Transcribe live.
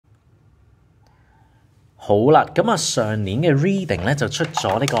好啦，咁啊上年嘅 reading 咧就出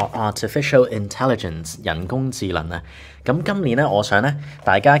咗呢個 artificial intelligence 人工智能啊，咁今年咧我想咧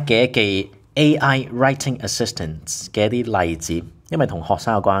大家記一記 AI writing assistants 嘅一啲例子，因為同學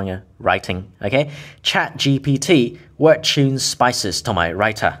生有關嘅 writing，OK，ChatGPT、Word Tunes、Spices 同埋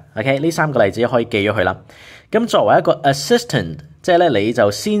Writer，OK，呢三個例子可以記咗佢啦。咁作為一個 assistant， 即係咧你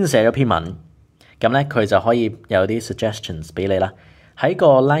就先寫咗篇文，咁咧佢就可以有啲 suggestions 俾你啦，喺個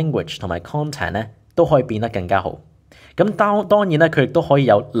language 同埋 content 咧都可以變得更加好。咁當然咧，佢亦都可以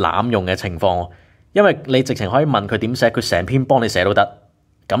有濫用嘅情況，因為你直情可以問佢點寫，佢成篇幫你寫都得。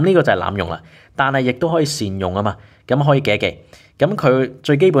咁呢個就係濫用啦，但係亦都可以善用啊嘛。咁可以記一記。咁佢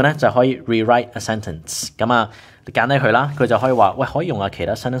最基本咧就可以 rewrite a sentence。咁啊，揀低佢啦，佢就可以話喂，可以用下其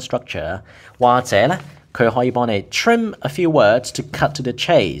他 sentence structure， 或者咧佢可以幫你 trim a few words to cut to the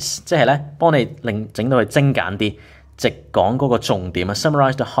chase， 即係咧幫你整到佢精簡啲。直講嗰個重點啊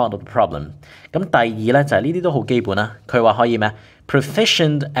 ，summarize the heart of the problem。咁第二咧就係呢啲都好基本啦。佢話可以咩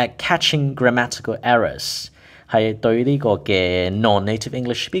 ？Proficient at catching grammatical errors 係對呢個嘅 non-native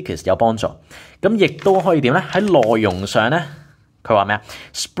English speakers 有幫助。咁亦都可以點咧？喺內容上咧，佢話咩啊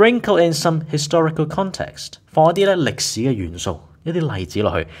 ？Sprinkle in some historical context， 放一啲咧歷史嘅元素，一啲例子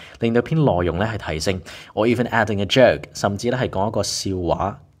落去，令到篇內容咧係提升。Or even adding a joke， 甚至咧係講一個笑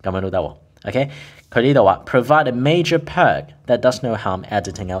話咁樣都得喎。OK， 佢呢度話 provide a major perk that does no harm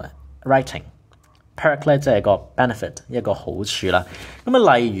editing or writing。perk 咧即係個 benefit 一個好處啦。咁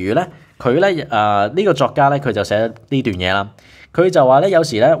啊，例如咧佢咧呢個作家咧佢就寫呢段嘢啦。佢就話咧有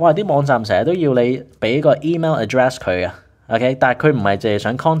時咧哇啲網站成日都要你俾個 email address 佢啊。OK， 但係佢唔係淨係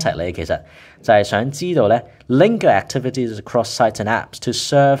想 contact 你，其實就係想知道咧 link your activities across sites and apps to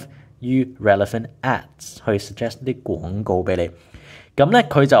serve you relevant ads， 去 suggest 啲廣告俾你。咁咧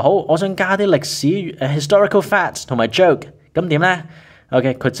佢就好，我想加啲歷史historical facts 同埋 joke， 咁點咧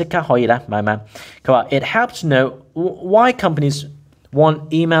 ？OK， 佢即刻可以咧，佢話 It helps to know why companies want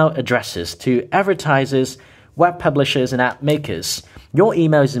email addresses to advertisers, web publishers and app makers. Your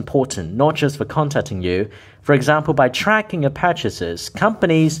email is important, not just for contacting you. For example, by tracking your purchases,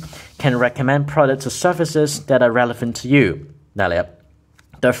 companies can recommend products or services that are relevant to you. 嗱嚟啊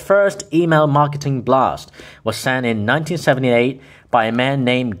The first email marketing blast was sent in 1978 by a man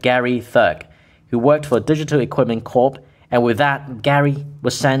named Gary Thurg, who worked for Digital Equipment Corp. And with that, Gary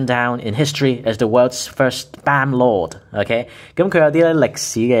was sent down in history as the world's first spam lord. OK， 咁佢有啲咧歷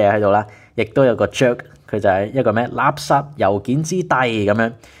史嘅嘢喺度啦，亦都有個 joke， 佢就係一個咩垃圾郵件之帝咁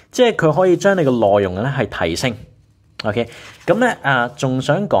樣，即係佢可以將你嘅內容咧係提升。OK， 咁咧仲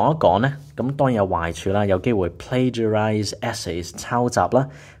想講一講咧，咁當然有壞處啦，有機會 plagiarize essays 抄襲啦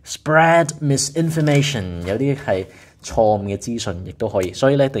 ，spread misinformation 有啲係錯誤嘅資訊亦都可以，所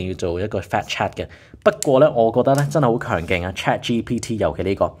以咧一定要做一個 fact check 嘅。不過咧，我覺得咧真係好強勁啊 ！ChatGPT 尤其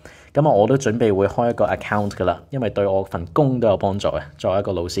呢個，咁我都準備會開一個 account 噶啦，因為對我份工都有幫助嘅。作為一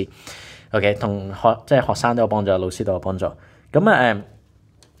個老師 ，OK， 同即係學生都有幫助，老師都有幫助。咁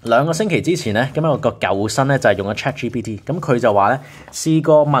2個星期之前咧，咁有個舊生咧就係用咗 ChatGPT， 咁佢就話咧試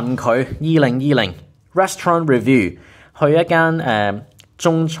過問佢2020 restaurant review 去一間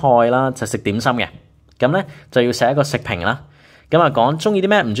中菜啦，就食點心嘅，咁咧就要寫一個食評啦，咁講中意啲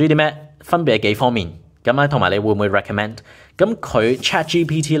咩，唔中意啲咩。分別係幾方面咁咧，同埋你會唔會 recommend？ 咁佢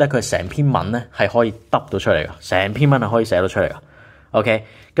ChatGPT 咧，佢成篇文咧係可以揼到出嚟噶，成篇文係可以寫到出嚟噶。OK，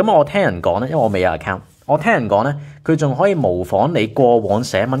 咁我聽人講咧，因為我未有 account， 我聽人講咧，佢仲可以模仿你過往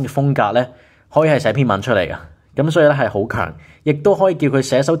寫文嘅風格咧，可以係寫篇文出嚟噶。咁所以咧係好強，亦都可以叫佢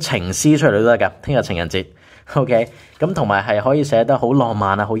寫首情詩出嚟都得噶。聽日情人節 ，OK， 咁同埋係可以寫得好浪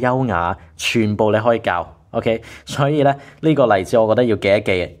漫啊，好優雅，全部你可以教。OK， 所以咧呢個例子我覺得要記一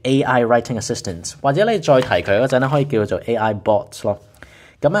記 AI writing assistants， 或者你再提佢嗰陣咧可以叫佢做 AI bots 咯。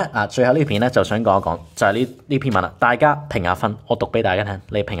咁咧最後呢片咧就想講一講，就係呢篇文啦。大家評下分，我讀俾大家聽，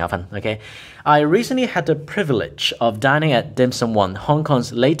你評下分。OK，I recently had the privilege of dining at Dim Sum One, Hong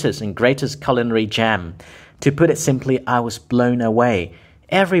Kong's latest and greatest culinary gem. To put it simply, I was blown away.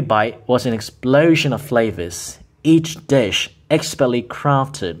 Every bite was an explosion of flavors. Each dish expertly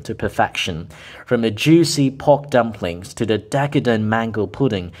crafted to perfection, from the juicy pork dumplings to the decadent mango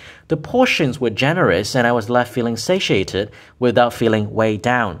pudding. The portions were generous, and I was left feeling satiated without feeling weighed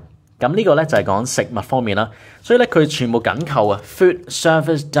down. 咁呢個咧就係講食物方面啦，所以咧佢全部緊扣啊 ，food,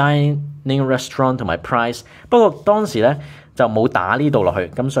 service, dining, restaurant 同埋 price。不過當時咧就冇打呢度落去，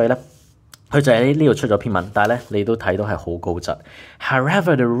咁所以咧。佢就喺呢度出咗篇文，但係咧你都睇到係好高質。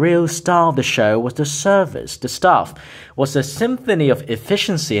However, the real star of the show was the service. The staff was a symphony of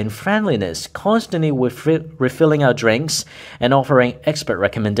efficiency and friendliness, constantly refilling our drinks and offering expert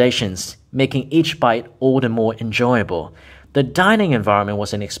recommendations, making each bite all the more enjoyable. The dining environment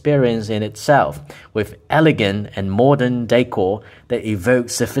was an experience in itself, with elegant and modern decor that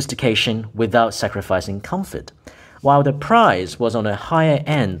evoked sophistication without sacrificing comfort. While the price was on a higher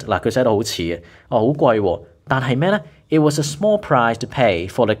end, 嗱佢寫到好似嘅，好貴喎，但係咩呢？ It was a small price to pay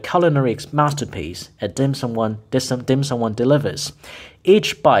for the culinary masterpiece a dim sum one delivers.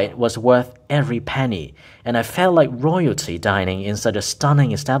 Each bite was worth every penny, and I felt like royalty dining in such a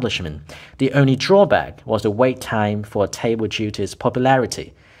stunning establishment. The only drawback was the wait time for a table due to its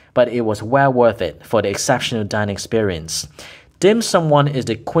popularity, but it was well worth it for the exceptional dining experience. Dim Sum One is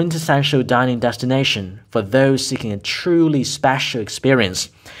the quintessential dining destination for those seeking a truly special experience.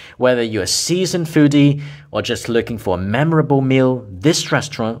 Whether you're a seasoned foodie or just looking for a memorable meal, this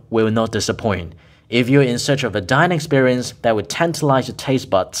restaurant will not disappoint. If you're in search of a dining experience that would tantalize your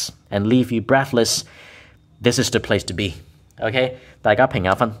taste buds and leave you breathless, this is the place to be. OK， 大家評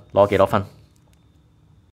下分，攞幾多分？